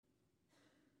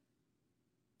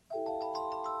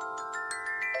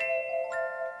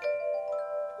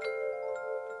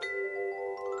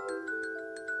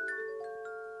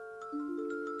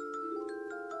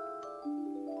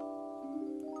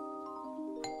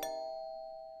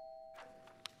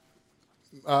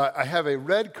I have a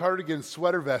red cardigan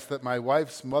sweater vest that my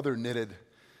wife's mother knitted,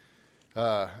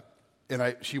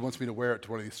 and she wants me to wear it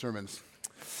to one of these sermons.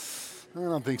 I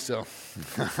don't think so.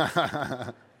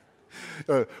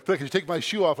 I could take my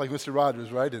shoe off like Mr.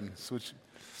 Rogers, right, and switch.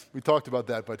 We talked about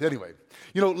that, but anyway.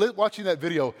 Watching that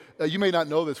video, you may not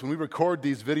know this. When we record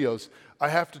these videos, I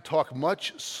have to talk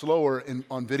much slower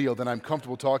on video than I'm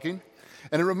comfortable talking.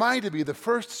 And it reminded me of the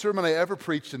first sermon I ever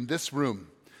preached in this room.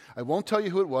 I won't tell you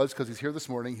who it was because he's here this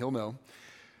morning. He'll know.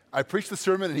 I preached the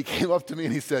sermon, and he came up to me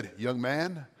and he said, "Young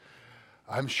man,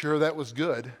 I'm sure that was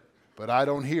good, but I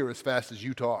don't hear as fast as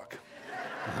you talk."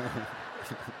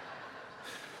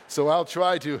 So I'll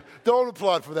try to, don't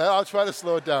applaud for that, I'll try to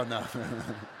slow it down now.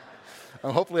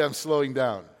 Hopefully I'm slowing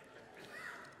down.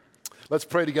 Let's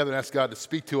pray together and ask God to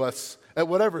speak to us at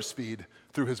whatever speed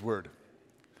through his word.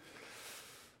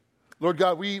 Lord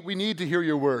God, we need to hear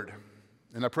your word.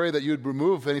 And I pray that you would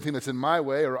remove anything that's in my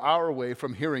way or our way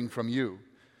from hearing from you.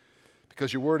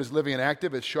 Because your word is living and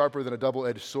active, it's sharper than a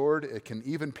double-edged sword. It can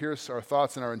even pierce our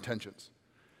thoughts and our intentions.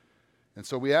 And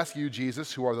so we ask you,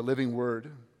 Jesus, who are the living word,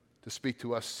 to speak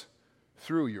to us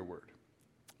through your word.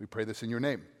 We pray this in your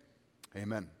name.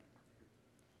 Amen.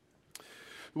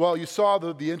 Well, you saw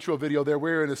the intro video there.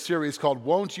 We're in a series called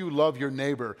Won't You Love Your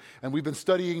Neighbor? And we've been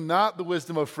studying not the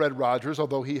wisdom of Fred Rogers,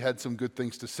 although he had some good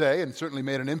things to say and certainly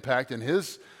made an impact in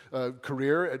his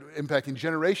career, impacting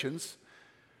generations.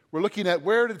 We're looking at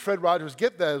where did Fred Rogers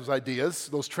get those ideas,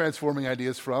 those transforming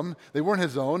ideas from. They weren't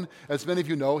his own. As many of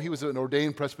you know, he was an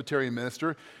ordained Presbyterian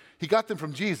minister. He got them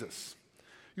from Jesus.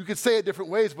 You could say it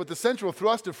different ways, but the central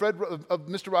thrust of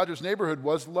Mr. Rogers' neighborhood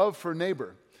was love for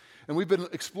neighbor. And we've been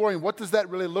exploring what does that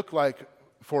really look like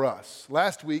for us.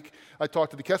 Last week, I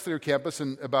talked to the Kessler campus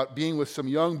about being with some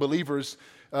young believers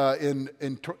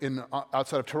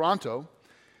outside of Toronto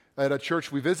at a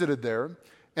church we visited there.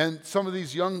 And some of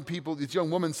these young people, these young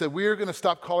women said, "We're going to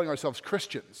stop calling ourselves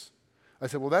Christians." I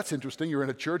said, "Well, that's interesting. You're in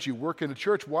a church. You work in a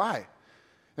church. Why?"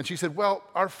 And she said, "Well,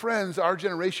 our friends, our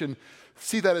generation,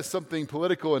 see that as something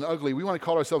political and ugly. We want to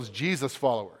call ourselves Jesus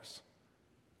followers."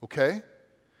 Okay?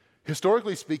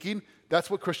 Historically speaking, that's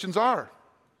what Christians are,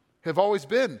 have always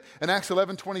been. In Acts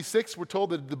 11:26, we're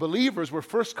told that the believers were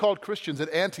first called Christians at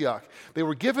Antioch. They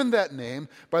were given that name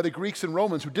by the Greeks and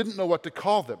Romans who didn't know what to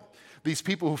call them. These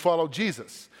people who followed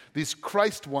Jesus, these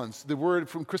Christ ones, the word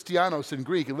from Christianos in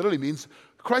Greek, it literally means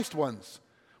Christ ones.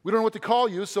 We don't know what to call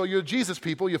you, so you're Jesus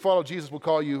people. You follow Jesus, we'll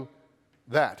call you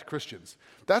that, Christians.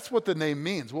 That's what the name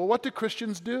means. Well, what do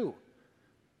Christians do?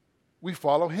 We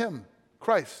follow him,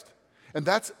 Christ. And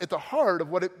that's at the heart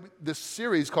of this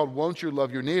series called Won't You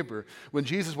Love Your Neighbor? When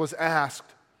Jesus was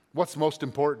asked, what's most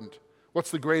important?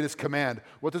 What's the greatest command?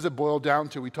 What does it boil down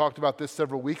to? We talked about this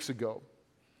several weeks ago.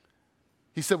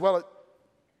 He said, well,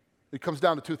 it comes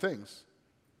down to two things.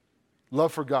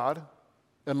 Love for God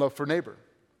and love for neighbor.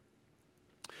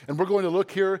 And we're going to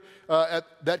look here at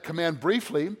that command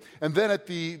briefly, and then at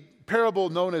the parable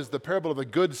known as the parable of the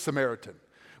Good Samaritan,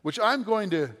 which I'm going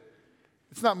to,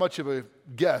 it's not much of a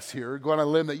guess here, go on a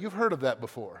limb that you've heard of that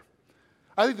before.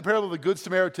 I think the parable of the Good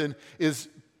Samaritan is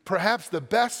perhaps the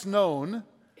best known,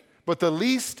 but the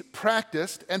least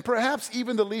practiced, and perhaps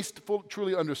even the least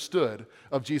truly understood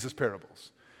of Jesus'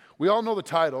 parables. We all know the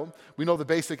title. We know the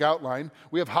basic outline.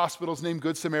 We have hospitals named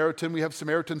Good Samaritan. We have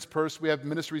Samaritan's Purse. We have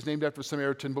ministries named after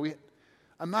Samaritan. But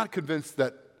I'm not convinced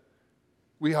that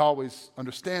we always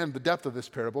understand the depth of this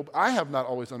parable. I have not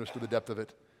always understood the depth of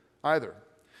it either.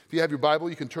 If you have your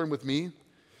Bible, you can turn with me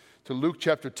to Luke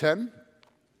chapter 10.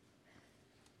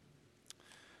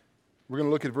 We're going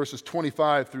to look at verses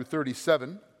 25 through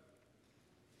 37.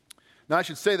 Now, I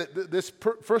should say that this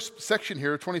first section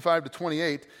here, 25 to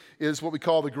 28, is what we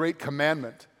call the Great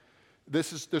Commandment.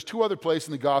 There's two other places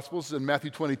in the Gospels, in Matthew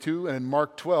 22 and in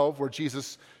Mark 12, where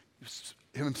Jesus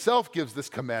himself gives this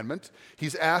commandment.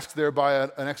 He's asked there by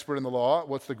an expert in the law,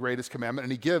 what's the greatest commandment,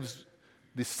 and he gives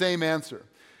the same answer.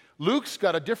 Luke's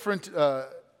got a different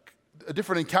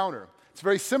encounter. It's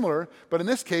very similar, but in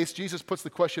this case, Jesus puts the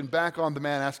question back on the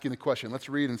man asking the question. Let's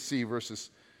read and see verses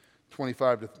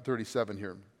 25 to 37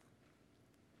 here.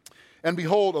 And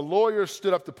behold, a lawyer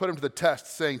stood up to put him to the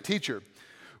test, saying, "Teacher,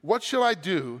 what shall I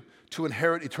do to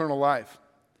inherit eternal life?"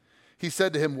 He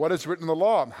said to him, "What is written in the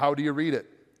law? How do you read it?"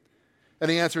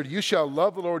 And he answered, "You shall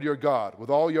love the Lord your God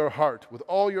with all your heart, with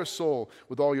all your soul,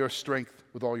 with all your strength,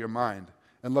 with all your mind,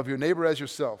 and love your neighbor as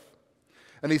yourself."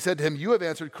 And he said to him, "You have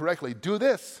answered correctly. Do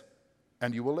this,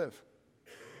 and you will live."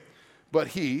 But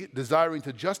he, desiring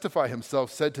to justify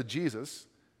himself, said to Jesus,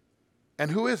 "And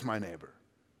who is my neighbor?"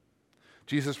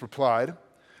 Jesus replied,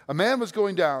 "A man was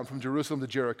going down from Jerusalem to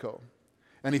Jericho,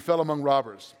 and he fell among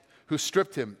robbers, who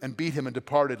stripped him and beat him and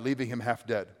departed, leaving him half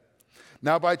dead.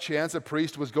 Now by chance a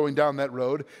priest was going down that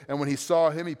road, and when he saw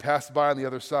him, he passed by on the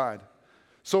other side.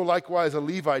 So likewise a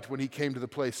Levite, when he came to the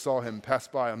place, saw him,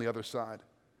 passed by on the other side.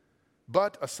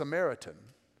 But a Samaritan,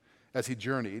 as he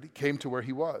journeyed, came to where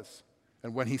he was.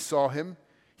 And when he saw him,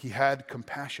 he had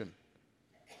compassion.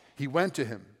 He went to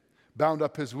him, bound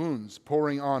up his wounds,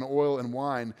 pouring on oil and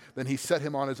wine. Then he set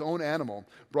him on his own animal,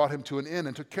 brought him to an inn,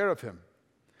 and took care of him.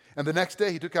 And the next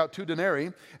day he took out 2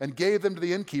 denarii and gave them to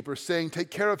the innkeeper, saying,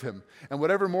 "Take care of him, and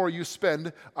whatever more you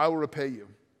spend, I will repay you.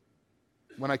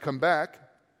 I will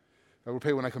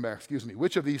pay when I come back.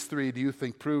 Which of these 3 do you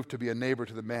think proved to be a neighbor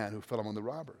to the man who fell among the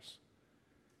robbers?"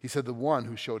 He said, "The one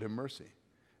who showed him mercy."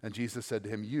 And Jesus said to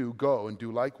him, "You go and do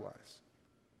likewise."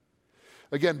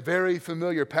 Again, very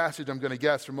familiar passage, I'm going to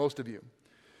guess, for most of you.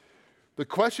 The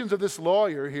questions of this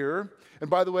lawyer here, and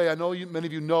by the way, I know many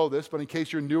of you know this, but in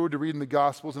case you're newer to reading the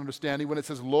Gospels and understanding, when it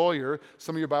says lawyer,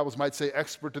 some of your Bibles might say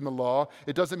expert in the law.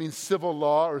 It doesn't mean civil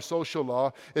law or social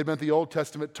law. It meant the Old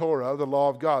Testament Torah, the law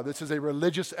of God. This is a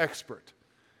religious expert.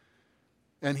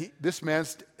 And this man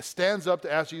stands up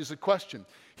to ask Jesus a question.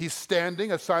 He's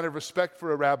standing, a sign of respect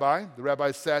for a rabbi. The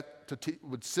rabbi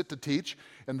would sit to teach,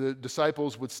 and the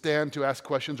disciples would stand to ask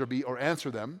questions or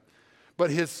answer them. But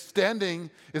his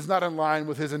standing is not in line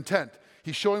with his intent.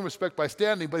 He's showing respect by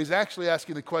standing, but he's actually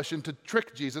asking the question to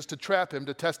trick Jesus, to trap him,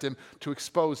 to test him, to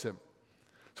expose him.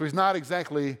 So he's not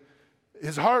exactly,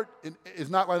 his heart is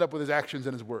not lined up with his actions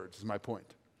and his words, is my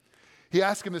point. He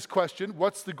asks him this question,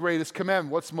 what's the greatest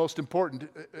commandment? What's most important?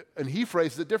 And he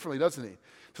phrases it differently, doesn't he? He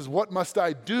says, what must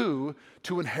I do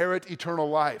to inherit eternal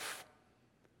life?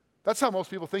 That's how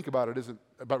most people think about it, isn't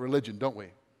about religion, don't we?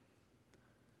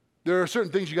 There are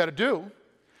certain things you got to do,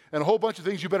 and a whole bunch of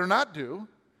things you better not do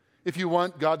if you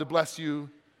want God to bless you,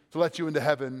 to let you into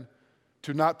heaven,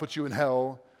 to not put you in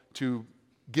hell, to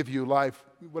give you life,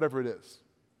 whatever it is.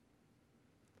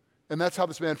 And that's how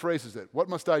this man phrases it. What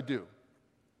must I do?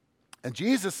 And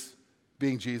Jesus,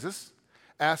 being Jesus,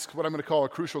 asks what I'm going to call a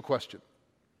crucial question.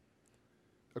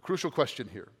 A crucial question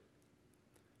here.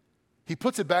 He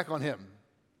puts it back on him.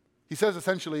 He says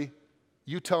essentially,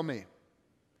 you tell me.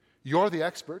 You're the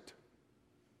expert.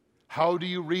 How do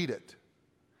you read it?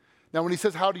 Now, when he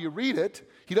says, how do you read it,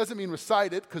 he doesn't mean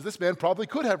recite it, because this man probably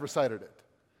could have recited it.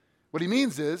 What he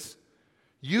means is,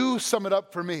 you sum it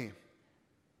up for me.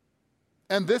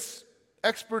 And this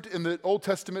expert in the Old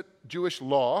Testament Jewish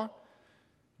law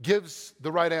gives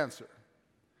the right answer.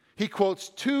 He quotes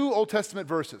 2 Old Testament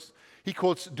verses. He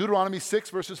quotes Deuteronomy 6,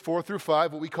 verses 4 through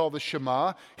 5, what we call the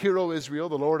Shema. Hear, O Israel,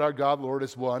 the Lord our God, the Lord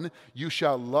is one. You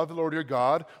shall love the Lord your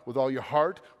God with all your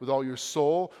heart, with all your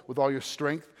soul, with all your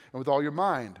strength, and with all your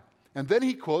mind. And then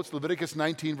he quotes Leviticus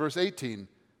 19, verse 18.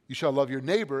 You shall love your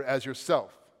neighbor as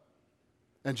yourself.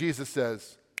 And Jesus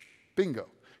says, bingo.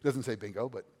 He doesn't say bingo,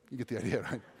 but you get the idea,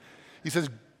 right? He says,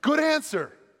 good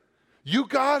answer. You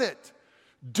got it.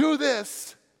 Do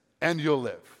this, and you'll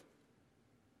live.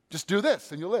 Just do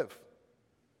this, and you'll live.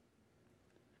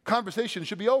 Conversation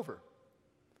should be over.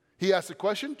 He asked a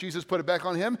question. Jesus put it back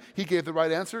on him. He gave the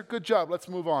right answer. Good job. Let's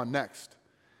move on. Next.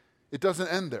 It doesn't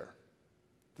end there.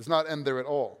 It does not end there at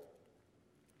all.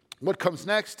 What comes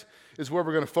next is where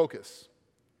we're going to focus.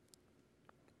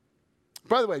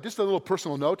 By the way, just a little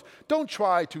personal note. Don't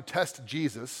try to test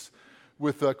Jesus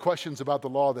with questions about the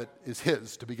law that is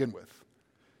his to begin with.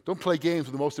 Don't play games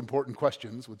with the most important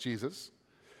questions with Jesus.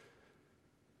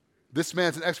 This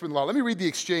man's an expert in the law. Let me read the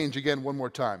exchange again one more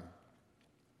time.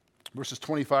 Verses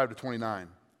 25 to 29.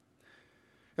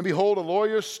 And behold, a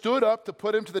lawyer stood up to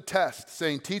put him to the test,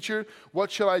 saying, Teacher,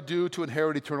 what shall I do to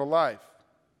inherit eternal life?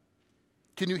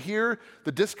 Can you hear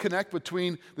the disconnect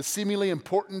between the seemingly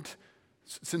important,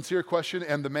 sincere question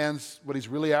and the man's, what he's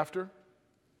really after?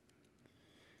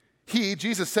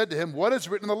 Jesus said to him, what is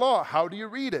written in the law? How do you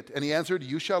read it? And he answered,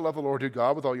 you shall love the Lord your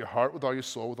God with all your heart, with all your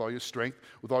soul, with all your strength,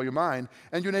 with all your mind,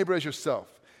 and your neighbor as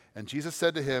yourself. And Jesus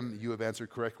said to him, you have answered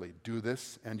correctly. Do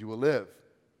this and you will live.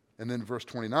 And then verse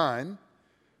 29,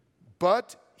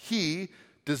 but he,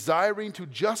 desiring to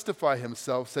justify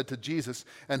himself, said to Jesus,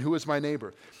 and who is my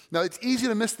neighbor? Now it's easy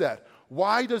to miss that.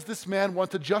 Why does this man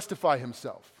want to justify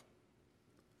himself?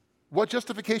 What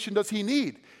justification does he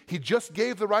need? He just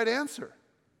gave the right answer.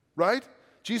 Right?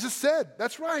 Jesus said,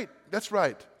 that's right.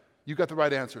 You got the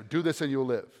right answer. Do this and you'll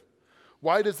live.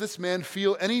 Why does this man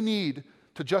feel any need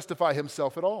to justify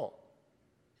himself at all?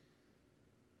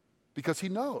 Because he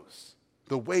knows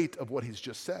the weight of what he's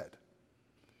just said.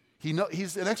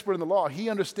 He's an expert in the law. He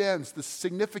understands the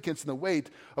significance and the weight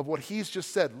of what he's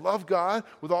just said. Love God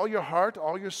with all your heart,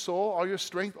 all your soul, all your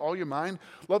strength, all your mind.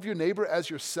 Love your neighbor as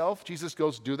yourself. Jesus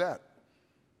goes, do that.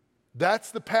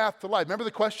 That's the path to life. Remember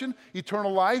the question?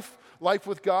 Eternal life, life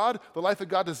with God, the life that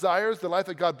God desires, the life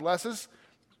that God blesses.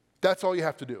 That's all you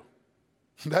have to do.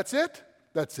 That's it?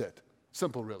 That's it.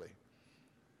 Simple, really.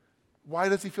 Why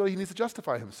does he feel he needs to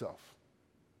justify himself?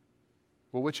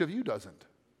 Well, which of you doesn't?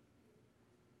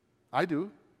 I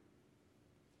do.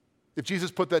 If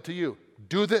Jesus put that to you,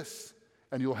 do this,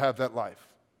 and you'll have that life.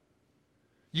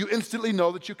 You instantly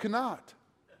know that you cannot.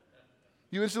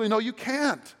 You instantly know you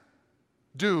can't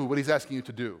do what he's asking you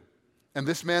to do. And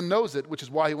this man knows it, which is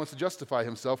why he wants to justify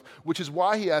himself, which is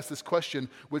why he asks this question,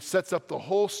 which sets up the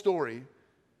whole story,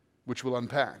 which we'll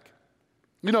unpack.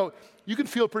 You know, you can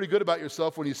feel pretty good about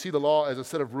yourself when you see the law as a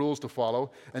set of rules to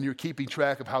follow, and you're keeping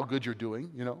track of how good you're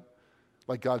doing, you know,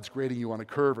 like God's grading you on a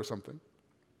curve or something.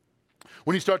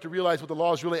 When you start to realize what the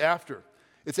law is really after,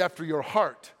 it's after your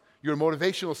heart, your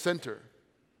motivational center.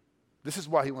 This is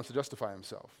why he wants to justify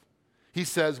himself. He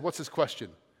says, what's his question?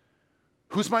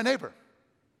 Who's my neighbor?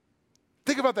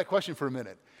 Think about that question for a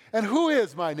minute. And who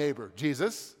is my neighbor,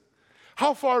 Jesus?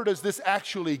 How far does this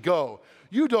actually go?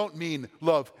 You don't mean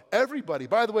love everybody.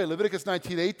 By the way, Leviticus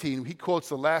 19:18, he quotes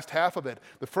the last half of it.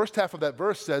 The first half of that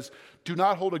verse says, do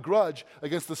not hold a grudge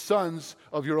against the sons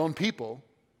of your own people.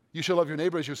 You shall love your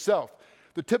neighbor as yourself.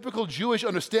 The typical Jewish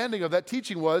understanding of that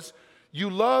teaching was, you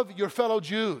love your fellow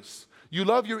Jews. You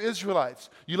love your Israelites.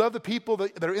 You love the people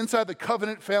that are inside the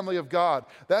covenant family of God.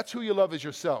 That's who you love as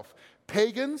yourself.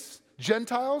 Pagans,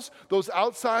 Gentiles, those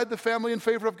outside the family in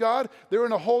favor of God, they're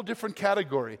in a whole different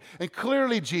category. And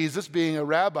clearly Jesus, being a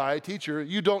rabbi, teacher,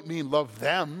 you don't mean love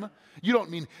them. You don't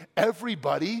mean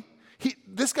everybody.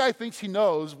 This guy thinks he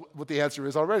knows what the answer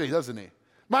is already, doesn't he?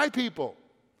 My people.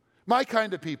 My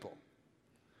kind of people.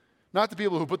 Not the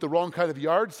people who put the wrong kind of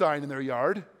yard sign in their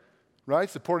yard, right?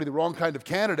 Supporting the wrong kind of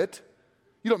candidate.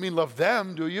 You don't mean love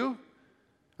them, do you?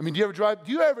 I mean,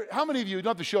 how many of you, you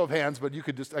don't have to show of hands, but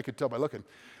I could tell by looking.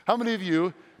 How many of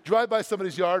you drive by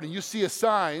somebody's yard and you see a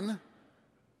sign,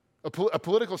 a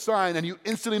political sign, and you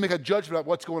instantly make a judgment about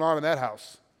what's going on in that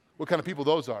house? What kind of people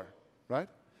those are, right?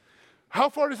 How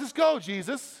far does this go,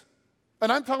 Jesus?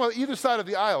 And I'm talking about either side of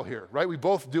the aisle here, right? We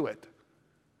both do it.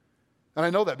 And I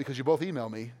know that because you both email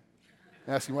me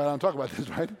asking why I don't talk about this,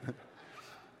 right?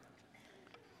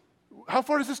 How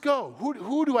far does this go?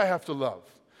 Who do I have to love?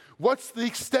 What's the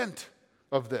extent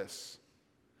of this?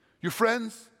 Your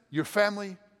friends, your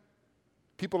family,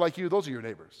 people like you, those are your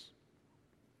neighbors.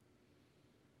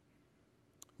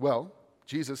 Well,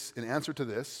 Jesus, in answer to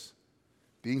this,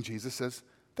 being Jesus, says,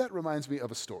 that reminds me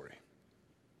of a story.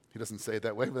 He doesn't say it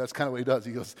that way, but that's kind of what he does.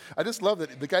 He goes, I just love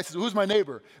that. The guy says, who's my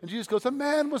neighbor? And Jesus goes, a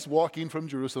man was walking from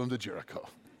Jerusalem to Jericho.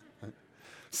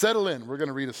 Settle in. We're going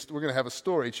to have a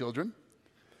story, children.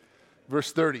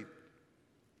 Verse 30.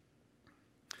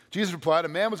 Jesus replied, a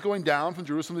man was going down from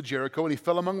Jerusalem to Jericho, and he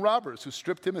fell among robbers who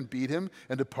stripped him and beat him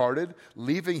and departed,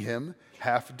 leaving him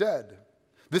half dead.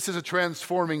 This is a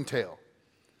transforming tale.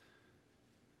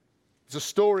 It's a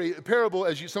story, a parable,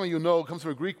 as some of you know, comes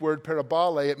from a Greek word,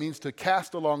 parabole. It means to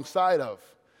cast alongside of.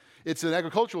 It's an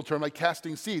agricultural term like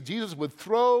casting seed. Jesus would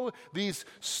throw these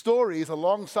stories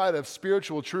alongside of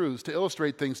spiritual truths to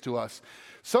illustrate things to us.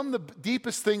 Some of the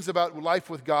deepest things about life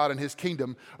with God and his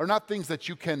kingdom are not things that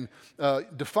you can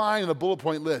define in a bullet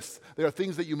point list. They are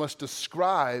things that you must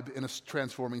describe in a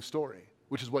transforming story,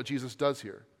 which is what Jesus does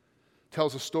here.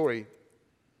 Tells a story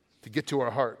to get to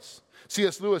our hearts.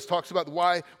 C.S. Lewis talks about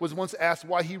was once asked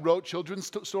why he wrote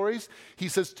children's stories. He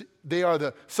says they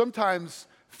are sometimes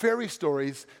fairy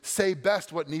stories say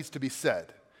best what needs to be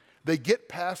said. They get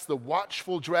past the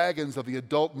watchful dragons of the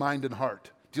adult mind and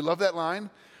heart. Do you love that line?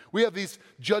 We have these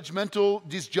judgments,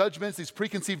 these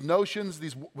preconceived notions,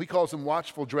 we call them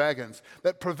watchful dragons,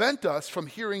 that prevent us from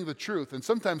hearing the truth. And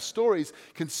sometimes stories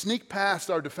can sneak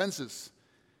past our defenses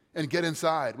and get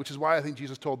inside, which is why I think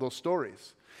Jesus told those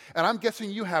stories. And I'm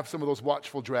guessing you have some of those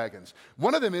watchful dragons.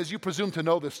 One of them is you presume to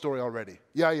know this story already.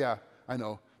 Yeah, I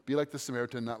know. Be like the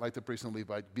Samaritan, not like the priest and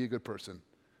Levite. Be a good person.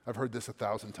 I've heard this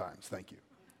 1,000 times. Thank you.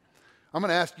 I'm going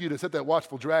to ask you to set that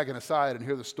watchful dragon aside and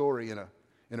hear the story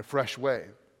in a fresh way.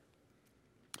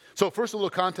 So first, a little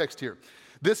context here.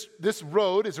 This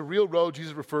road is a real road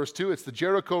Jesus refers to. It's the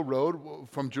Jericho Road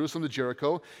from Jerusalem to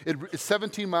Jericho. It's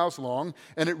 17 miles long,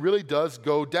 and it really does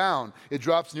go down. It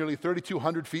drops nearly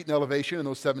 3,200 feet in elevation in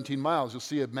those 17 miles. You'll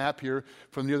see a map here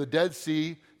from near the Dead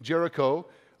Sea, Jericho,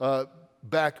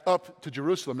 back up to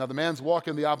Jerusalem. Now, the man's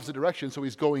walking in the opposite direction, so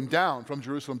he's going down from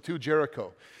Jerusalem to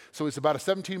Jericho. So it's about a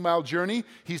 17-mile journey.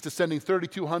 He's descending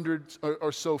 3,200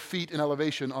 or so feet in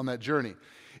elevation on that journey.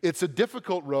 It's a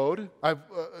difficult road.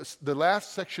 The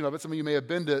last section of it, some of you may have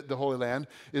been to the Holy Land,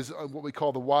 is what we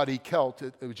call the Wadi Kelt,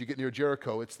 which you get near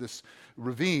Jericho. It's this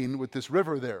ravine with this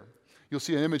river there. You'll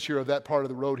see an image here of that part of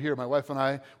the road here. My wife and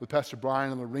I, with Pastor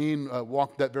Brian and Lorene,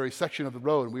 walked that very section of the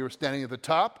road, and we were standing at the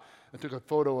top and took a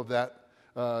photo of that.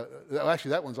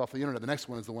 Actually, that one's off the internet. The next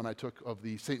one is the one I took of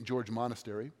the St. George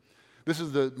Monastery. This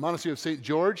is the monastery of St.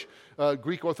 George,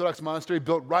 Greek Orthodox monastery,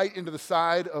 built right into the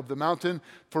side of the mountain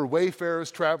for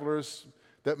wayfarers, travelers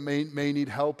that may need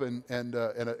help and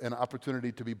an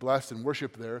opportunity to be blessed and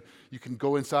worship there. You can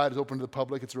go inside. It's open to the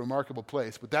public. It's a remarkable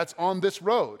place. But that's on this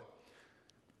road.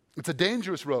 It's a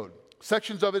dangerous road.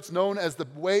 Sections of it's known as the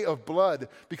Way of Blood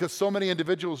because so many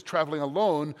individuals traveling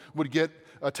alone would get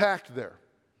attacked there.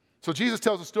 So Jesus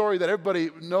tells a story that everybody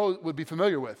would be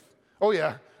familiar with. Oh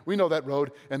yeah, we know that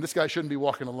road, and this guy shouldn't be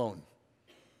walking alone.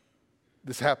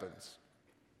 This happens.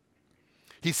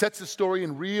 He sets the story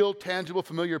in real, tangible,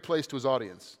 familiar place to his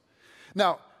audience.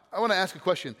 Now, I want to ask a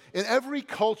question. In every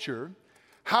culture,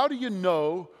 how do you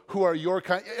know who are your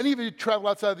kind? Any of you travel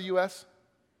outside of the U.S.?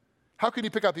 How can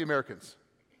you pick out the Americans?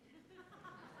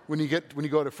 When you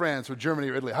go to France or Germany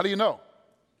or Italy, how do you know?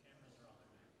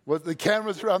 Well, the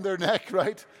cameras around their neck,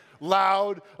 right?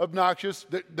 Loud, obnoxious,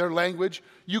 their language.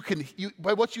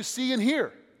 By what you see and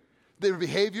hear, their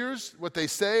behaviors, what they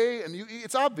say, and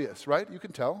it's obvious, right? You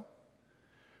can tell.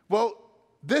 Well,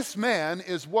 this man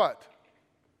is what?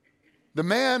 The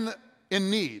man in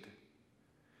need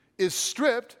is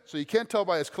stripped, so you can't tell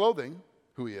by his clothing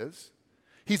who he is.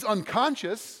 He's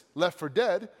unconscious, left for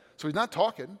dead, so he's not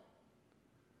talking.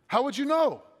 How would you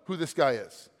know who this guy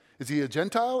is? Is he a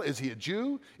Gentile? Is he a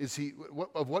Jew?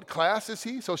 Of what class is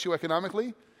he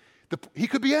socioeconomically? He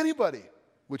could be anybody,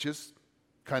 which is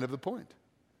kind of the point.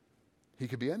 He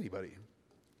could be anybody.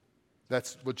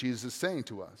 That's what Jesus is saying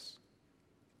to us.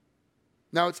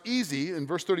 Now it's easy, in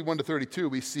verse 31 to 32,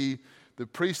 we see the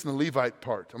priest and the Levite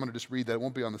part. I'm going to just read that. It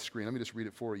won't be on the screen. Let me just read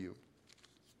it for you.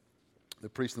 The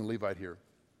priest and the Levite here.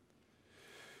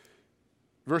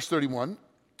 Verse 31.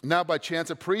 Now by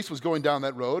chance a priest was going down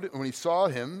that road, and when he saw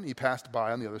him, he passed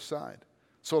by on the other side.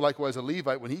 So likewise a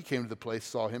Levite, when he came to the place,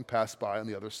 saw him pass by on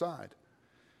the other side.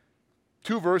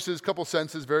 2 verses, couple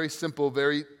sentences, very simple,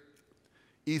 very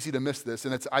easy to miss this.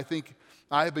 And I think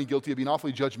I have been guilty of being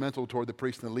awfully judgmental toward the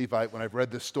priest and the Levite when I've read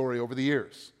this story over the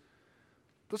years.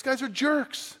 Those guys are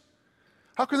jerks.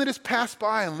 How can they just pass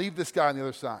by and leave this guy on the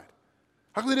other side?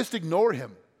 How can they just ignore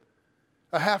him?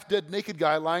 A half-dead naked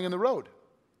guy lying in the road.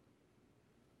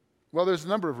 Well, there's a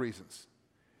number of reasons.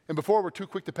 And before we're too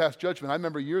quick to pass judgment, I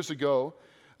remember years ago,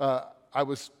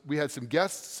 we had some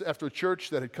guests after church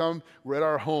that had come. We're at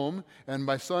our home, and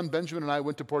my son Benjamin and I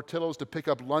went to Portillo's to pick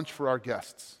up lunch for our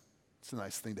guests. It's a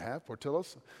nice thing to have,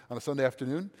 Portillo's, on a Sunday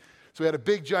afternoon. So we had a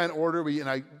big, giant order,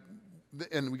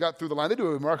 and we got through the line. They do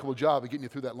a remarkable job of getting you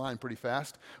through that line pretty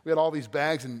fast. We had all these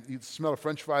bags, and you smell of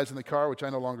French fries in the car, which I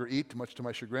no longer eat, much to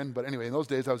my chagrin. But anyway, in those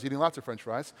days, I was eating lots of French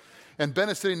fries. And Ben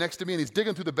is sitting next to me, and he's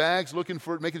digging through the bags, looking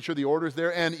for it, making sure the order's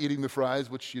there, and eating the fries,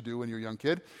 which you do when you're a young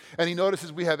kid. And he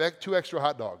notices we have 2 extra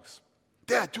hot dogs.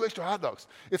 Dad, 2 extra hot dogs.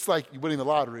 It's like winning the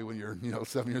lottery when you're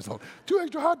 7 years old. 2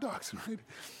 extra hot dogs, right?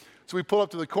 So we pull up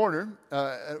to the corner,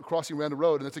 crossing around the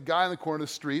road, and it's a guy in the corner of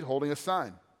the street holding a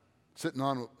sign, sitting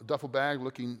on a duffel bag,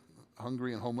 looking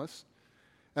hungry and homeless.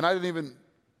 And I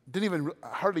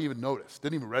hardly even notice,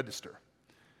 didn't even register.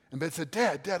 And Ben said,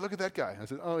 Dad, look at that guy. I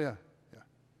said, oh, yeah.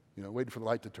 Waiting for the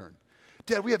light to turn.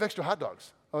 Dad, we have extra hot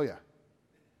dogs. Oh, yeah.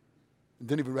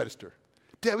 Didn't even register.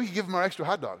 Dad, we could give him our extra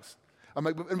hot dogs. I'm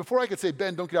like, and before I could say,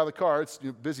 Ben, don't get out of the car, it's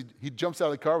busy. He jumps out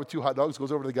of the car with 2 hot dogs,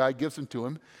 goes over to the guy, gives them to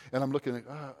him, and I'm looking,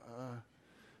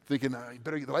 thinking,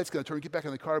 the light's going to turn. Get back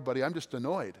in the car, buddy. I'm just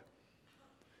annoyed.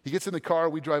 He gets in the car,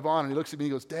 we drive on, and he looks at me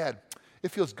and he goes, Dad,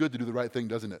 it feels good to do the right thing,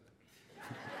 doesn't it?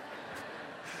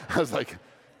 I was like,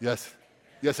 yes,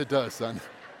 it does, son.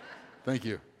 Thank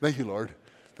you, Lord,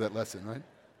 for that lesson, right?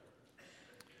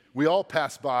 We all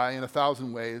pass by in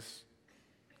 1,000 ways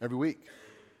every week.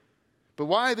 But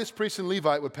why this priest and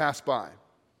Levite would pass by?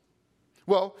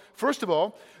 Well, first of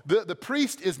all, the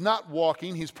priest is not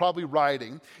walking, he's probably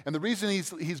riding. And the reason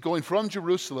he's going from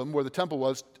Jerusalem, where the temple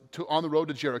was, on the road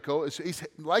to Jericho, is he's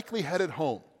likely headed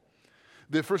home.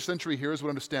 The first century hearers would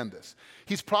understand this.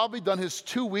 He's probably done his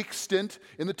 2-week stint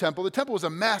in the temple. The temple was a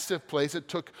massive place. It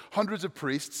took hundreds of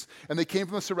priests, and they came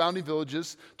from the surrounding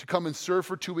villages to come and serve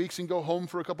for 2 weeks and go home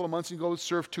for a couple of months and go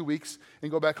serve 2 weeks and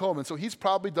go back home. And so he's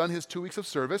probably done his 2 weeks of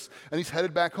service, and he's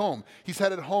headed back home. He's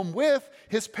headed home with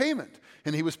his payment,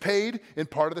 and he was paid in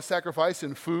part of the sacrifice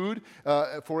in food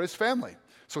for his family.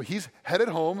 So he's headed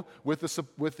home with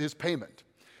his payment.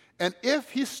 And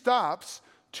if he stops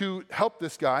to help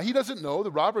this guy, he doesn't know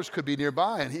the robbers could be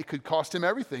nearby, and it could cost him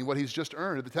everything, what he's just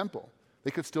earned at the temple. They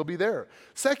could still be there.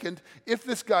 Second, if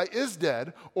this guy is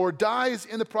dead or dies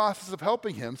in the process of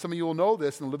helping him, some of you will know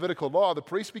this in the Levitical law, the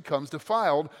priest becomes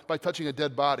defiled by touching a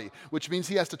dead body, which means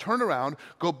he has to turn around,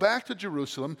 go back to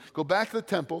Jerusalem, go back to the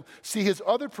temple, see his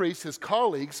other priests, his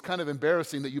colleagues, kind of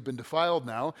embarrassing that you've been defiled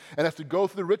now, and have to go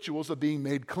through the rituals of being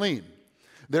made clean.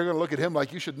 They're going to look at him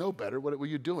like, you should know better. What were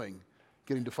you doing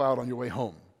getting defiled on your way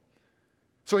home?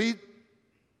 So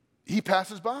he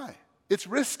passes by. It's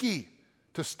risky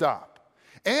to stop.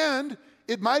 And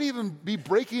it might even be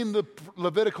breaking the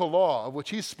Levitical law of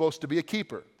which he's supposed to be a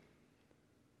keeper.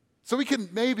 So we can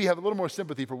maybe have a little more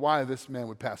sympathy for why this man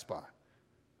would pass by,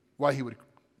 why he would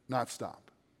not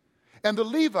stop. And the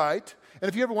Levite, and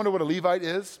if you ever wonder what a Levite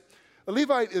is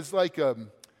like,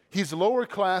 he's lower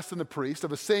class than the priest of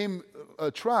the same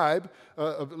tribe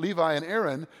of Levi and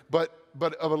Aaron, but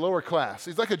of a lower class.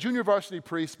 He's like a junior varsity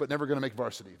priest, but never going to make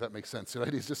varsity, if that makes sense, right?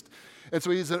 And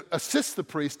so he assists the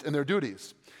priest in their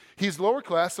duties. He's lower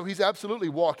class, so he's absolutely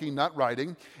walking, not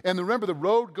riding. And remember, the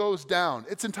road goes down.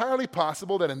 It's entirely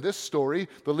possible that in this story,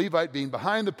 the Levite, being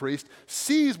behind the priest,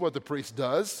 sees what the priest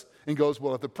does and goes,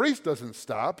 well, if the priest doesn't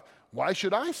stop, why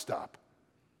should I stop?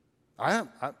 I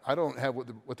don't have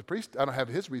what the priest, I don't have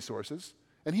his resources,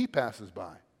 and he passes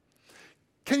by.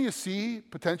 Can you see,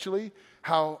 potentially,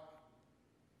 how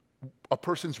a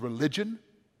person's religion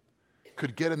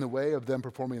could get in the way of them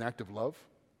performing an act of love?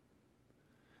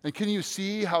 And can you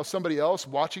see how somebody else,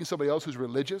 watching somebody else who's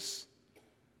religious,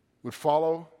 would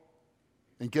follow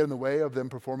and get in the way of them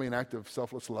performing an act of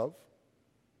selfless love?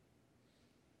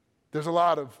 There's a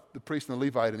lot of the priest and the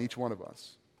Levite in each one of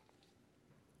us.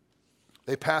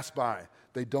 They pass by.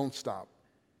 They don't stop.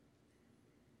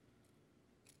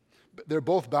 They're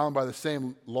both bound by the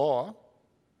same law.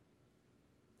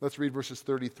 Let's read verses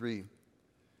 33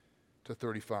 to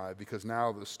 35, because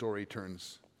now the story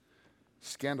turns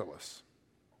scandalous.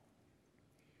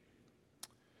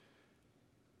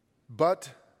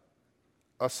 But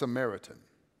a Samaritan.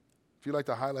 If you'd like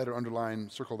to highlight or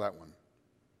underline, circle that one.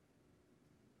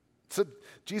 So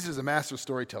Jesus is a master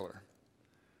storyteller.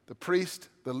 The priest,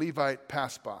 the Levite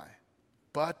pass by,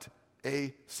 but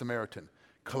a Samaritan.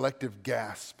 Collective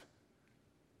gasp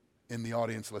in the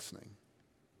audience listening.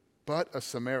 But a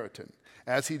Samaritan,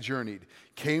 as he journeyed,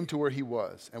 came to where he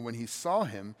was, and when he saw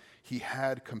him, he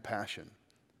had compassion.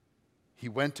 He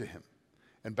went to him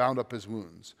and bound up his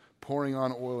wounds, pouring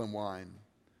on oil and wine.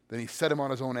 Then he set him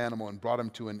on his own animal and brought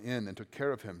him to an inn and took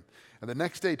care of him. And the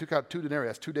next day he took out 2 denarii,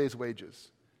 that's 2 days'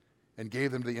 wages, and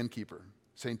gave them to the innkeeper,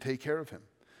 saying, take care of him,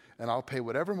 and I'll pay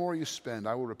whatever more you spend,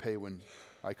 I will repay when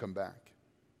I come back.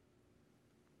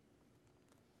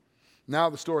 Now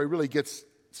the story really gets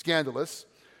scandalous.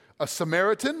 A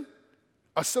Samaritan.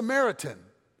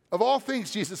 Of all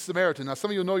things, Jesus is Samaritan. Now, some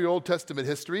of you know your Old Testament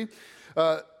history.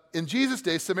 In Jesus'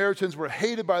 day, Samaritans were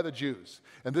hated by the Jews.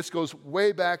 And this goes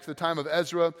way back to the time of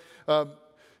Ezra.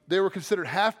 They were considered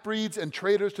half-breeds and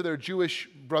traitors to their Jewish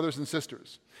brothers and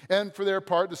sisters. And for their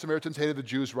part, the Samaritans hated the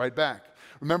Jews right back.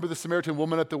 Remember the Samaritan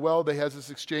woman at the well? They has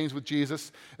this exchange with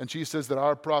Jesus, and she says that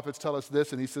our prophets tell us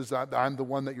this, and he says, I'm the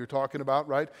one that you're talking about,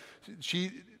 right?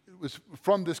 She was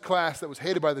from this class that was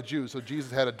hated by the Jews, so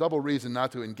Jesus had a double reason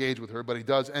not to engage with her, but he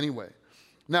does anyway.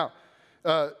 Now,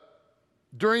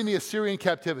 during the Assyrian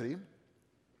captivity,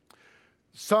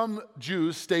 some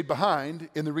Jews stayed behind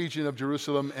in the region of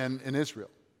Jerusalem and in Israel.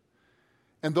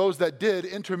 And those that did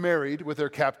intermarried with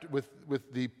their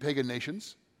with the pagan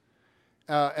nations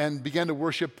and began to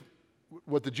worship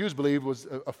what the Jews believed was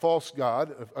a false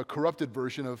god, a corrupted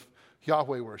version of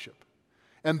Yahweh worship.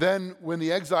 And then when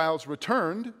the exiles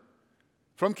returned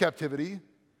from captivity,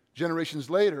 generations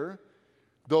later,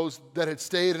 those that had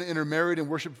stayed and intermarried and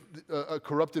worshiped a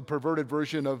corrupted, perverted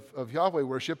version of Yahweh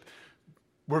worship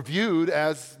were viewed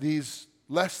as these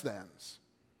less thans,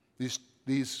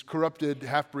 these corrupted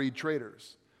half-breed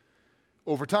traitors.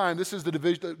 Over time, this is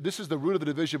the root of the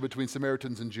division between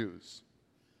Samaritans and Jews.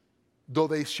 Though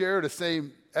they shared the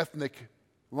same ethnic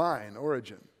line,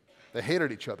 origin, they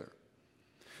hated each other.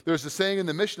 There's a saying in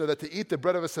the Mishnah that to eat the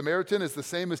bread of a Samaritan is the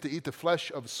same as to eat the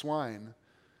flesh of swine.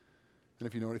 And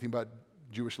if you know anything about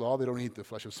Jewish law, they don't eat the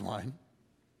flesh of swine.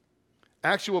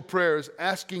 Actual prayers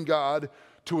asking God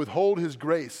to withhold his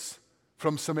grace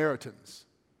from Samaritans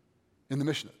in the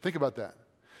Mishnah. Think about that.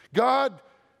 God,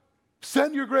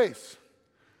 send your grace,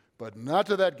 but not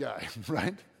to that guy,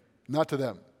 right? Not to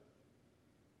them.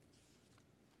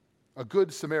 A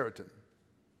good Samaritan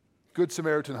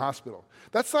hospital.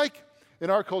 That's like, in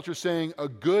our culture, saying a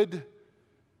good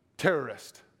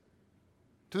terrorist.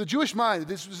 To the Jewish mind,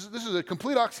 this is a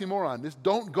complete oxymoron. This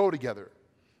don't go together.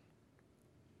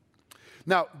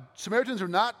 Now, Samaritans are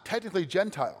not technically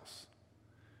Gentiles.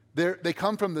 They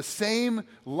come from the same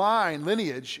line,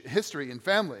 lineage, history, and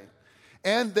family.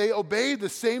 And they obey the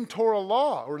same Torah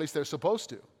law, or at least they're supposed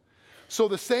to. So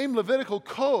the same Levitical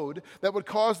code that would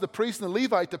cause the priest and the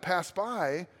Levite to pass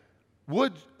by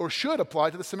would or should apply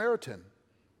to the Samaritan.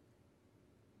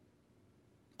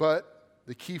 But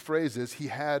the key phrase is, he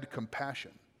had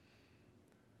compassion.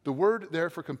 The word there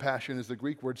for compassion is the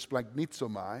Greek word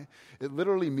splanchnizomai. It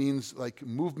literally means like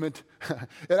movement.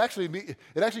 It actually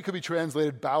could be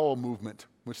translated bowel movement,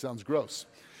 which sounds gross.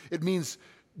 It means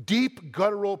deep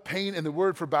guttural pain in the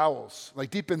word for bowels, like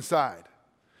deep inside.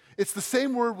 It's the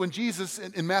same word when Jesus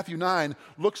in Matthew 9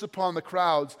 looks upon the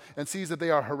crowds and sees that they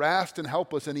are harassed and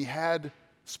helpless, and he had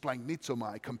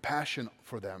splanchnizomai, compassion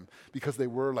for them, because they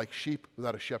were like sheep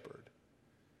without a shepherd.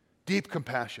 Deep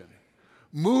compassion.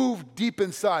 Move deep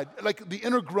inside, like the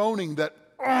inner groaning that,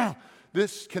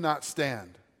 this cannot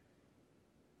stand.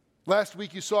 Last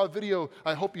week you saw a video,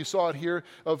 I hope you saw it here,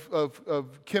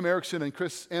 of Kim Erickson and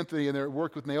Chris Anthony in their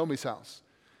work with Naomi's house.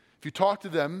 If you talk to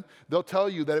them, they'll tell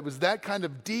you that it was that kind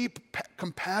of deep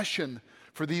compassion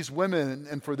for these women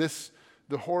and for the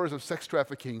horrors of sex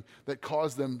trafficking that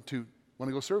caused them to want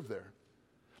to go serve there.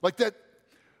 Like that,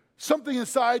 something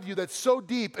inside you that's so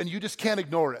deep and you just can't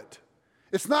ignore it.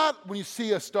 It's not when you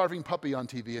see a starving puppy on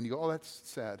TV and you go, oh, that's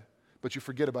sad, but you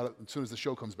forget about it as soon as the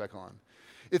show comes back on.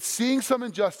 It's seeing some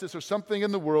injustice or something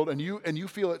in the world and you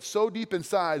feel it so deep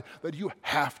inside that you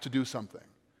have to do something.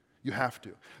 You have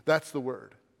to. That's the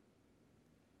word.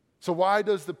 So why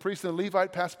does the priest and the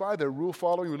Levite pass by? They're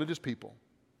rule-following religious people.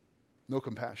 No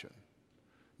compassion.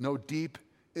 No deep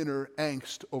inner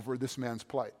angst over this man's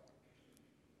plight.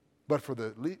 But for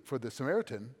the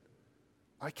Samaritan,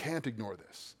 I can't ignore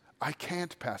this. I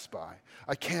can't pass by.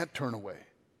 I can't turn away.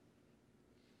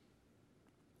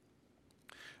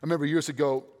 I remember years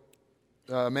ago,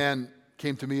 a man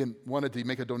came to me and wanted to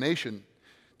make a donation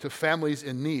to families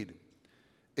in need,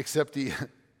 except he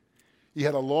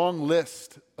had a long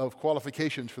list of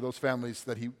qualifications for those families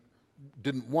that he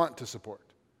didn't want to support.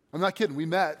 I'm not kidding. We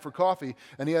met for coffee,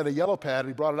 and he had a yellow pad, and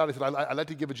he brought it out. He said, I'd like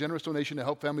to give a generous donation to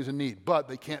help families in need, but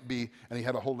they can't be, and he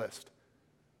had a whole list.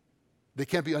 They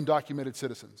can't be undocumented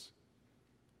citizens.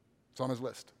 It's on his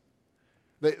list.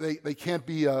 They can't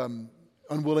be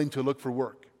unwilling to look for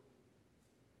work.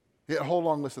 He had a whole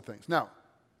long list of things. Now,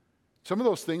 some of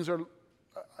those things are,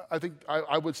 I think,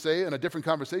 I would say in a different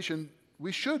conversation,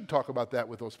 we should talk about that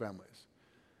with those families.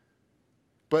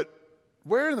 But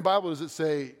where in the Bible does it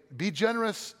say, be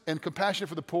generous and compassionate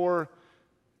for the poor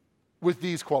with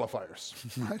these qualifiers,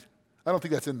 right? I don't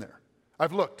think that's in there.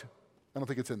 I've looked. I don't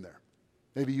think it's in there.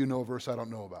 Maybe you know a verse I don't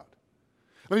know about.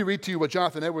 Let me read to you what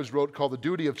Jonathan Edwards wrote called The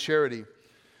Duty of Charity.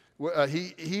 Now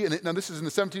this is in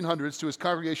the 1700s to his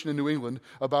congregation in New England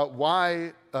about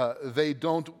why they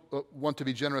don't want to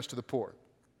be generous to the poor.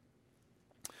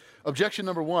 Objection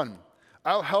number 1,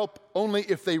 I'll help only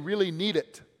if they really need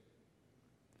it.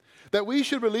 That we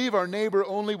should relieve our neighbor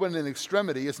only when in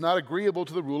extremity is not agreeable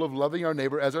to the rule of loving our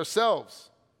neighbor as ourselves.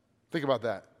 Think about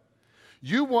that.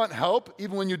 You want help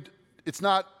even when it's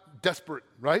not desperate,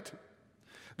 right?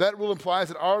 That rule implies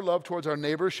that our love towards our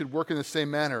neighbor should work in the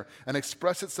same manner and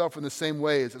express itself in the same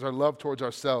ways as our love towards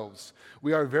ourselves.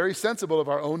 We are very sensible of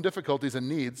our own difficulties and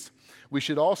needs. We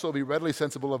should also be readily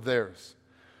sensible of theirs.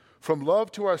 From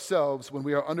love to ourselves, when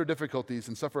we are under difficulties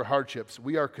and suffer hardships,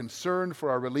 we are concerned for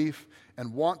our relief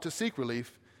and want to seek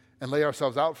relief and lay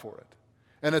ourselves out for it.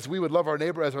 And as we would love our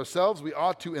neighbor as ourselves, we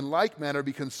ought to, in like manner,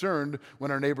 be concerned when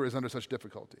our neighbor is under such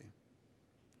difficulty.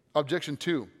 Objection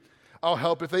 2, I'll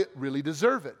help if they really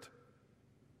deserve it.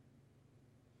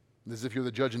 This is if you're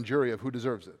the judge and jury of who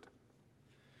deserves it.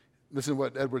 Listen to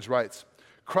what Edwards writes.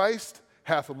 Christ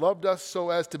hath loved us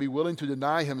so as to be willing to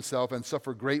deny himself and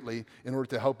suffer greatly in order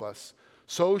to help us.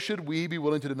 So should we be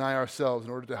willing to deny ourselves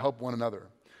in order to help one another.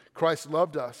 Christ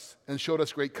loved us and showed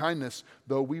us great kindness,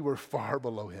 though we were far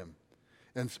below him.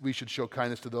 And we should show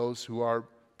kindness to those who are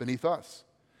beneath us.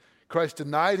 Christ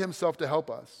denied himself to help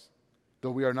us,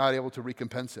 though we are not able to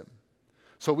recompense him.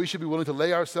 So we should be willing to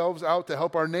lay ourselves out to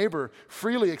help our neighbor,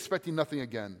 freely expecting nothing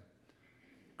again.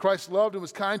 Christ loved and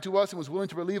was kind to us and was willing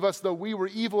to relieve us, though we were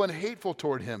evil and hateful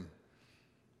toward him.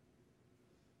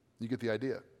 You get the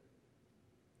idea.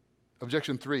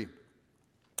 Objection 3,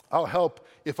 I'll help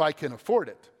if I can afford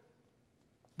it.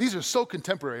 These are so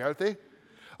contemporary, aren't they?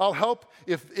 I'll help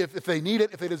if they need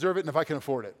it, if they deserve it, and if I can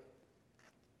afford it.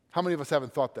 How many of us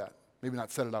haven't thought that? Maybe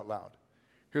not said it out loud.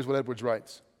 Here's what Edwards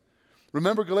writes.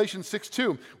 Remember Galatians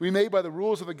 6:2. We may, by the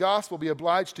rules of the gospel, be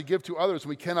obliged to give to others, and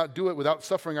we cannot do it without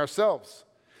suffering ourselves,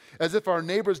 as if our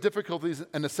neighbor's difficulties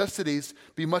and necessities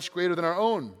be much greater than our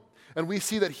own. And we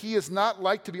see that he is not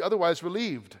like to be otherwise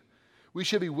relieved. We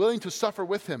should be willing to suffer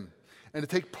with him and to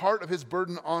take part of his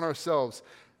burden on ourselves.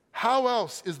 How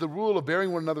else is the rule of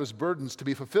bearing one another's burdens to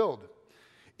be fulfilled?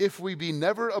 If we be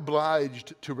never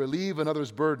obliged to relieve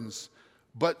another's burdens,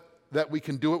 but that we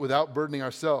can do it without burdening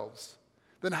ourselves,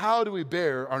 then how do we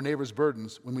bear our neighbor's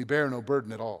burdens when we bear no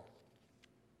burden at all?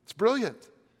 It's brilliant.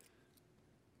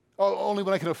 Oh, only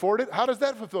when I can afford it? How does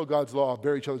that fulfill God's law of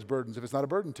bear each other's burdens if it's not a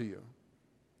burden to you?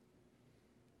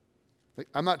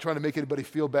 I'm not trying to make anybody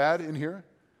feel bad in here.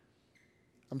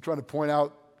 I'm trying to point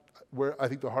out where I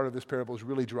think the heart of this parable is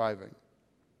really driving.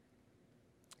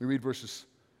 We read verses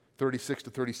 36 to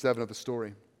 37 of the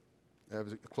story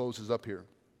as it closes up here.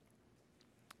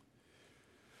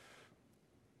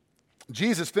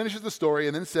 Jesus finishes the story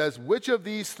and then says, "Which of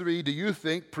these three do you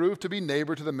think proved to be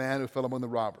neighbor to the man who fell among the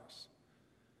robbers?"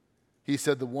 He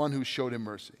said, "The one who showed him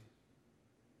mercy."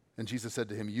 And Jesus said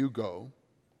to him, "You go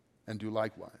and do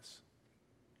likewise."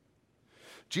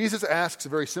 Jesus asks a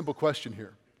very simple question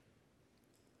here.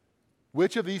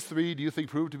 Which of these three do you think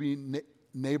proved to be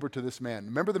neighbor to this man?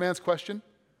 Remember the man's question?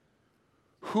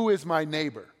 Who is my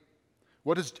neighbor?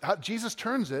 How Jesus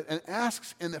turns it and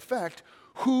asks, in effect,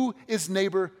 who is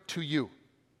neighbor to you?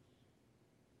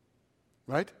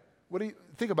 Right?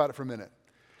 Think about it for a minute.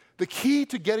 The key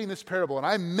to getting this parable, and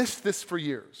I missed this for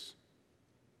years,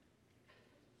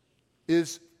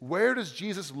 is where does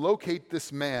Jesus locate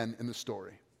this man in the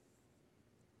story?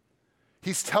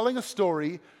 He's telling a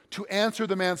story to answer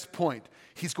the man's point.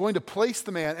 He's going to place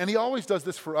the man, and he always does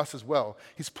this for us as well.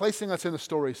 He's placing us in the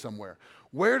story somewhere.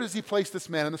 Where does he place this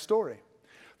man in the story?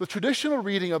 The traditional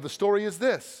reading of the story is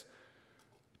this: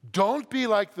 don't be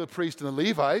like the priest and the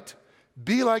Levite,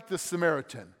 be like the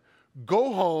Samaritan.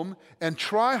 Go home and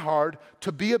try hard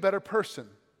to be a better person.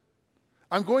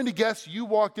 I'm going to guess you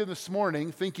walked in this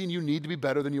morning thinking you need to be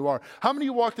better than you are. How many of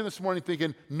you walked in this morning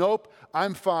thinking, nope,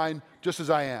 I'm fine just as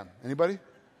I am? Anybody?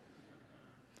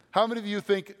 How many of you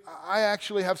think, I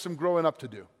actually have some growing up to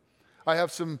do? I have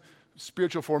some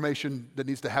spiritual formation that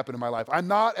needs to happen in my life. I'm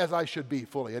not as I should be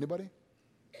fully. Anybody?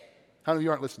 How many of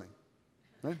you aren't listening?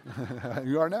 Right?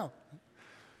 You are now.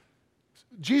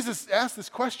 Jesus asked this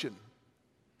question.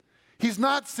 He's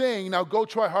not saying, now go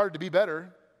try hard to be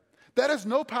better. That has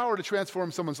no power to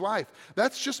transform someone's life.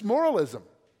 That's just moralism.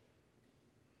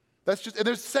 And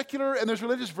there's secular and there's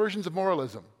religious versions of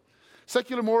moralism.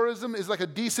 Secular moralism is like a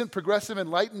decent, progressive,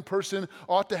 enlightened person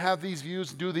ought to have these views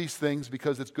and do these things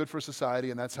because it's good for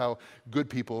society, and that's how good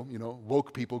people,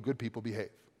 woke people, good people behave.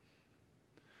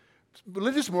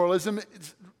 Religious moralism,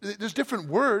 there's different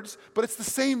words, but it's the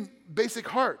same basic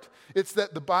heart. It's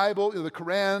that the Bible, the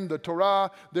Quran, the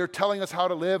Torah, they're telling us how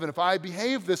to live, and if I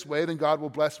behave this way, then God will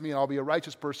bless me, and I'll be a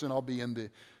righteous person, I'll be in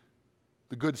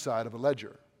the good side of a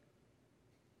ledger.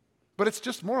 But it's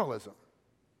just moralism.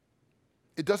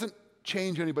 It doesn't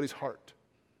change anybody's heart.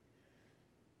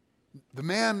 The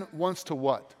man wants to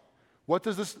what? What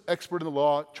does this expert in the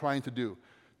law trying to do?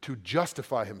 To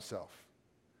justify himself.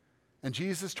 And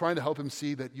Jesus is trying to help him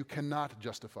see that you cannot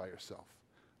justify yourself.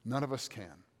 None of us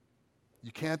can.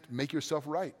 You can't make yourself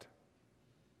right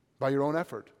by your own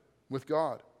effort with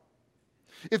God.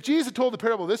 If Jesus had told the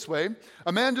parable this way,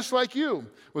 a man just like you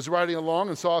was riding along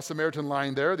and saw a Samaritan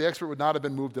lying there, the expert would not have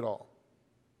been moved at all.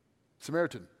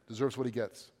 Samaritan deserves what he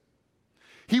gets.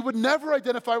 He would never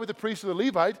identify with the priest or the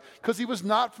Levite because he was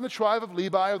not from the tribe of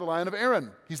Levi or the line of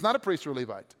Aaron. He's not a priest or a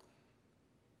Levite.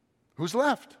 Who's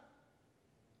left?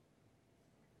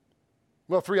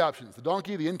 Well, three options: the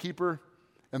donkey, the innkeeper,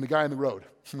 and the guy in the road,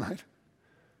 right?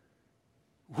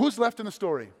 Who's left in the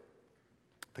story?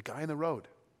 The guy in the road.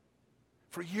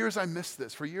 For years I missed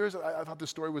this. For years I thought this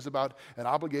story was about an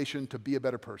obligation to be a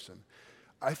better person.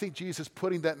 I think Jesus is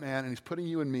putting that man, and he's putting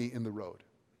you and me in the road.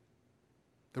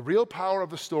 The real power of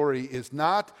the story is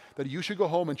not that you should go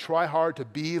home and try hard to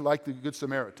be like the Good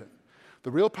Samaritan.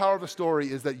 The real power of the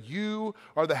story is that you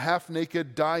are the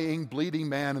half-naked, dying, bleeding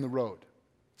man in the road,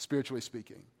 spiritually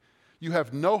speaking. You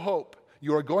have no hope.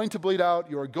 You are going to bleed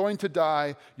out. You are going to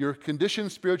die. Your condition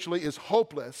spiritually is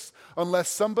hopeless unless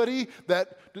somebody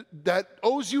that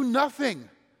owes you nothing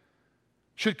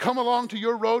should come along to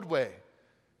your roadway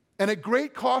and at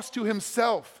great cost to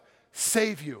himself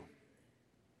save you.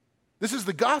 This is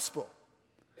the gospel.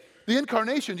 The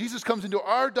incarnation, Jesus comes into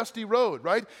our dusty road,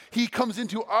 right? He comes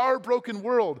into our broken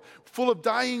world full of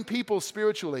dying people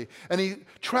spiritually, and he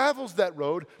travels that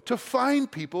road to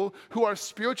find people who are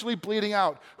spiritually bleeding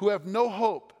out, who have no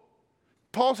hope.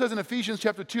 Paul says in Ephesians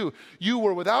chapter 2, you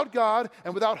were without God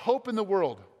and without hope in the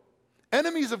world,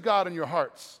 enemies of God in your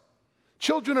hearts,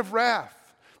 children of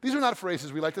wrath. These are not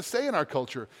phrases we like to say in our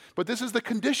culture, but this is the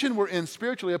condition we're in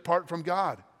spiritually apart from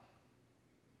God.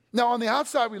 Now, on the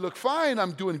outside, we look fine.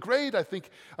 I'm doing great. I think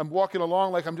I'm walking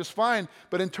along like I'm just fine.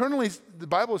 But internally, the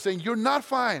Bible is saying, you're not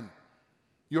fine.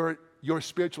 You're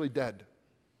spiritually dead.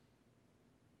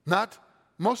 Not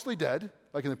mostly dead,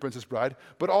 like in The Princess Bride,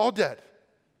 but all dead.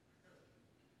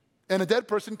 And a dead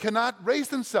person cannot raise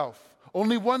themselves.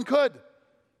 Only one could.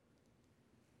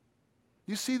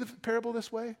 You see the parable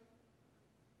this way?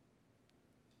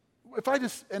 If I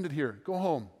just ended here, go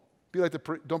home.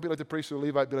 Don't be like the priest or the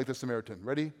Levite, be like the Samaritan.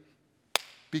 Ready?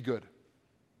 Be good.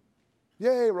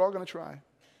 Yay, we're all going to try.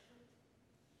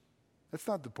 That's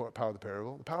not the power of the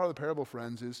parable. The power of the parable,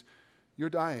 friends, is you're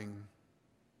dying,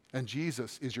 and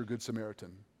Jesus is your good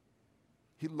Samaritan.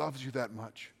 He loves you that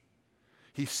much.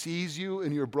 He sees you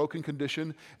in your broken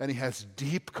condition, and he has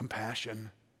deep compassion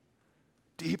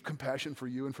for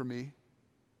you and for me.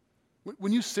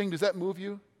 When you sing, does that move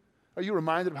you? Are you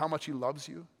reminded of how much he loves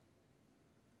you?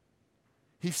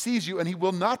 He sees you, and he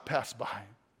will not pass by.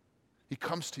 He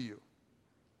comes to you.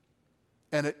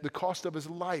 And at the cost of his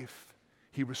life,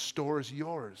 he restores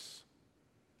yours.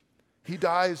 He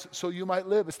dies so you might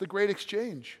live. It's the great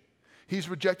exchange. He's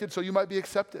rejected so you might be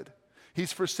accepted.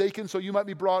 He's forsaken so you might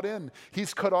be brought in.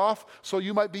 He's cut off so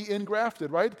you might be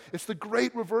ingrafted, right? It's the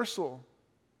great reversal.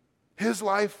 His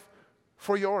life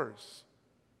for yours.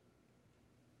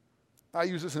 I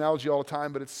use this analogy all the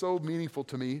time, but it's so meaningful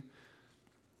to me.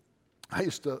 I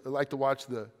used to like to watch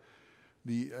the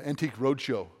Antique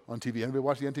Roadshow on TV. Anybody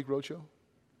watch the Antique Roadshow?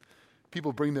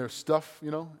 People bring their stuff,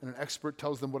 and an expert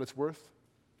tells them what it's worth.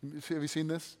 Have you seen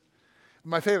this?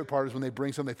 My favorite part is when they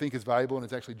bring something they think is valuable and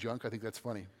it's actually junk. I think that's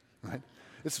funny, right?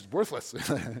 It's worthless.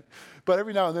 But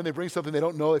every now and then they bring something they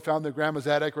don't know. They found in their grandma's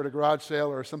attic or at a garage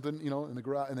sale or something, in the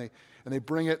garage, and they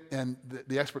bring it, and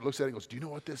the expert looks at it and goes, "Do you know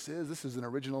what this is? This is an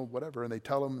original whatever." And they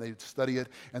tell them, they study it,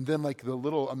 and then like the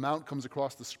little amount comes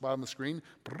across the bottom of the screen,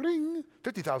 bring,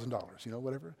 $50,000,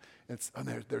 whatever. And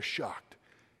they're shocked.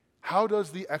 How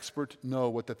does the expert know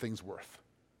what the thing's worth?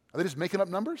 Are they just making up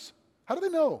numbers? How do they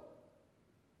know?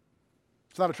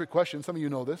 It's not a trick question. Some of you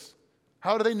know this.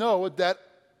 How do they know what that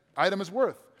item is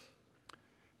worth?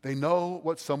 They know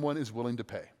what someone is willing to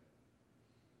pay.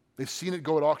 They've seen it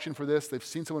go at auction for this. They've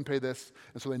seen someone pay this,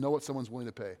 and so they know what someone's willing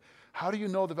to pay. How do you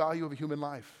know the value of a human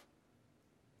life?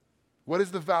 What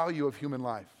is the value of human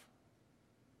life?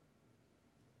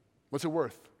 What's it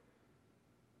worth?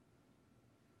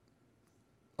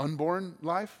 Unborn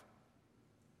life?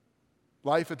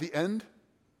 Life at the end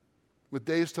with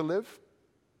days to live?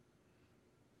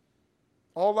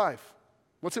 All life.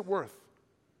 What's it worth?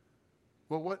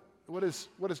 Well, what is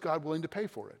God willing to pay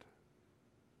for it?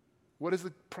 What is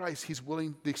the price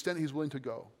the extent he's willing to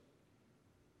go?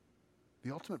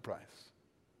 The ultimate price.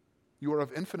 You are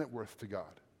of infinite worth to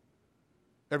God.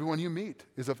 Everyone you meet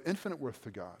is of infinite worth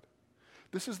to God.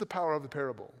 This is the power of the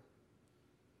parable.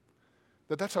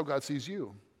 That's how God sees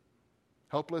you.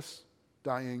 Helpless,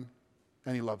 dying,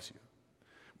 and he loves you.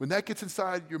 When that gets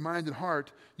inside your mind and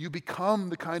heart, you become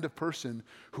the kind of person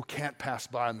who can't pass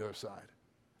by on the other side.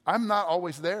 I'm not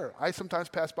always there. I sometimes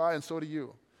pass by, and so do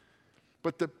you.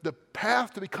 But the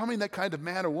path to becoming that kind of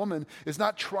man or woman is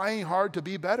not trying hard to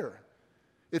be better.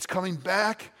 It's coming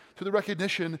back to the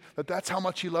recognition that that's how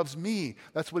much he loves me.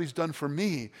 That's what he's done for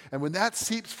me. And when that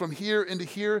seeps from here into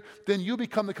here, then you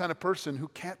become the kind of person who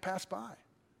can't pass by.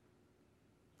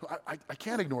 I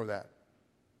can't ignore that.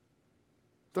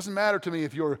 Doesn't matter to me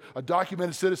if you're a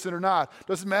documented citizen or not.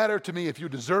 Doesn't matter to me if you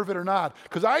deserve it or not.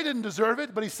 Because I didn't deserve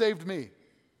it, but he saved me.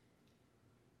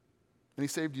 And he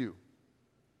saved you.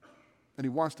 And he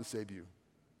wants to save you.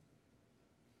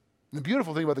 And the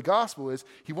beautiful thing about the gospel is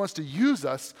he wants to use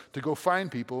us to go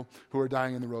find people who are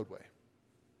dying in the roadway.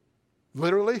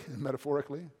 Literally and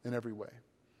metaphorically, in every way.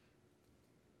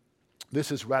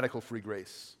 This is radical free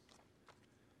grace.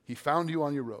 He found you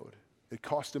on your road. It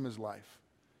cost him his life.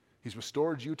 He's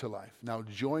restored you to life. Now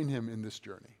join him in this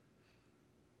journey.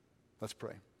 Let's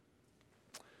pray.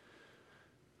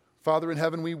 Father in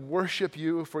heaven, we worship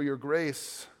you for your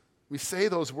grace. We say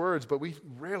those words, but we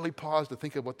rarely pause to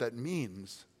think of what that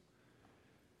means.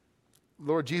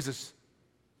 Lord Jesus,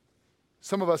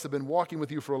 some of us have been walking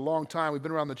with you for a long time. We've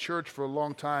been around the church for a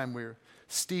long time. We're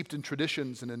steeped in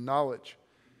traditions and in knowledge.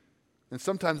 And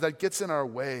sometimes that gets in our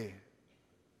way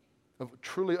of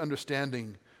truly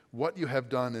understanding what you have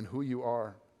done and who you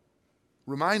are.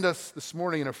 Remind us this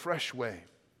morning in a fresh way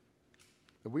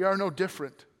that we are no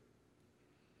different.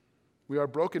 We are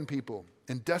broken people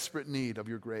in desperate need of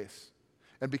your grace.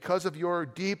 And because of your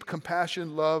deep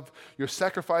compassion, love, your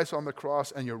sacrifice on the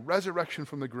cross, and your resurrection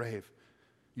from the grave,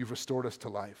 you've restored us to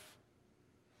life.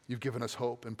 You've given us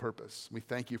hope and purpose. We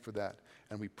thank you for that,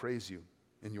 and we praise you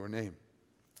in your name.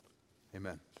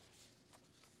 Amen.